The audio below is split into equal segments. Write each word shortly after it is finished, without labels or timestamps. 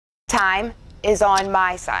Time is on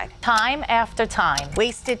my side. Time after time.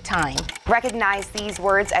 Wasted time. Recognize these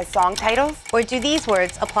words as song titles? Or do these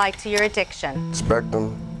words apply to your addiction?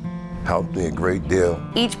 Spectrum helped me a great deal.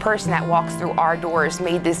 Each person that walks through our doors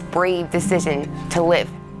made this brave decision to live.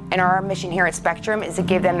 And our mission here at Spectrum is to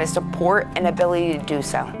give them the support and ability to do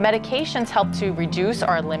so. Medications help to reduce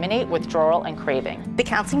or eliminate withdrawal and craving. The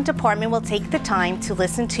counseling department will take the time to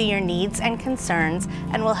listen to your needs and concerns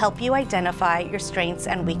and will help you identify your strengths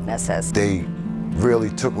and weaknesses. They really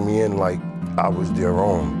took me in like I was their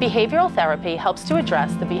own. Behavioral therapy helps to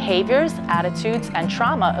address the behaviors, attitudes, and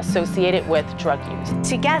trauma associated with drug use.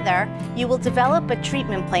 Together, you will develop a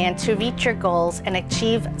treatment plan to reach your goals and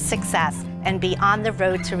achieve success and be on the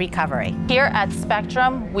road to recovery. Here at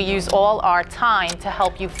Spectrum, we use all our time to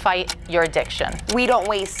help you fight your addiction. We don't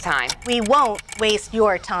waste time. We won't waste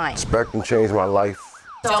your time. Spectrum changed my life.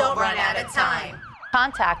 Don't run out of time.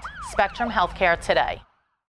 Contact Spectrum Healthcare today.